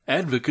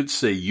Advocates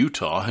say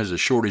Utah has a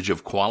shortage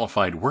of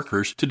qualified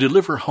workers to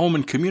deliver home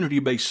and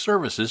community-based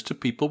services to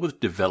people with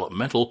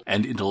developmental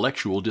and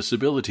intellectual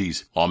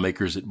disabilities.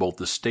 Lawmakers at both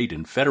the state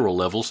and federal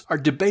levels are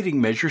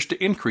debating measures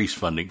to increase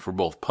funding for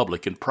both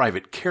public and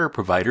private care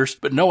providers,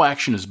 but no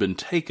action has been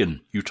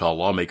taken. Utah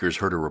lawmakers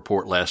heard a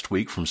report last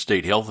week from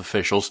state health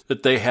officials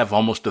that they have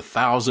almost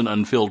 1,000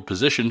 unfilled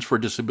positions for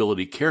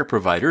disability care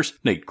providers.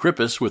 Nate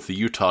Krippus with the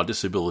Utah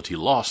Disability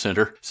Law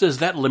Center says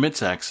that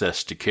limits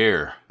access to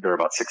care. There are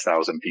about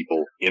 6,000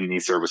 people in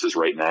these services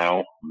right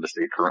now. The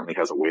state currently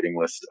has a waiting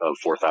list of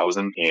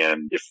 4,000.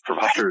 And if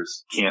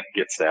providers can't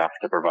get staff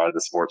to provide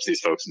the supports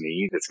these folks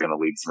need, it's going to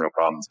lead to some real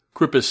problems.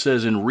 Krippus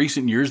says in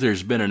recent years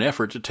there's been an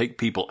effort to take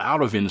people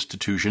out of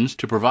institutions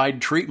to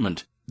provide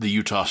treatment. The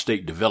Utah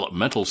State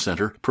Developmental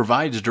Center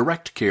provides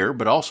direct care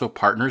but also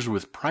partners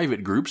with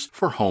private groups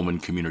for home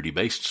and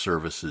community-based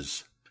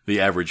services. The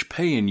average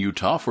pay in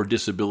Utah for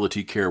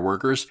disability care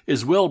workers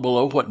is well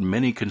below what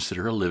many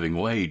consider a living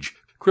wage.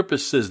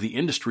 Krippus says the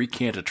industry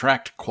can't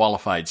attract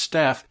qualified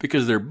staff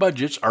because their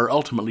budgets are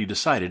ultimately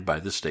decided by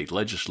the state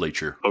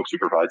legislature. Folks who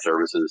provide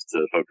services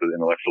to folks with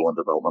intellectual and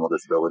developmental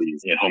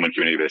disabilities in home and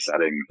community-based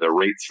setting, the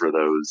rates for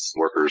those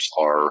workers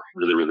are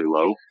really, really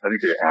low. I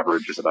think the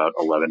average is about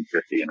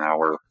 $11.50 an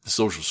hour. The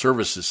Social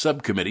Services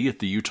Subcommittee at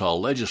the Utah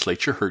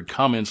legislature heard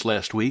comments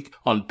last week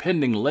on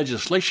pending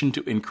legislation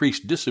to increase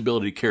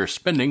disability care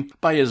spending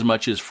by as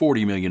much as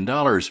 $40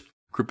 million.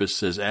 Krippus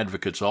says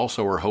advocates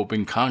also are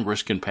hoping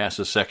Congress can pass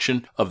a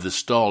section of the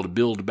stalled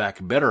Build Back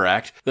Better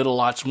Act that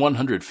allots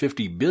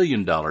 $150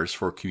 billion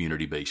for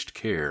community-based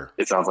care.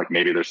 It sounds like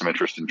maybe there's some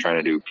interest in trying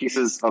to do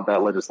pieces of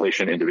that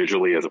legislation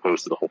individually as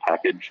opposed to the whole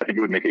package. I think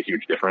it would make a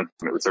huge difference.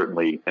 It would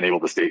certainly enable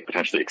the state to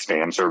potentially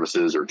expand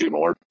services or do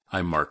more.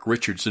 I'm Mark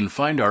Richardson.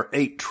 Find our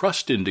 8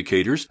 trust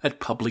indicators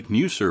at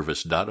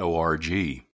publicnewsservice.org.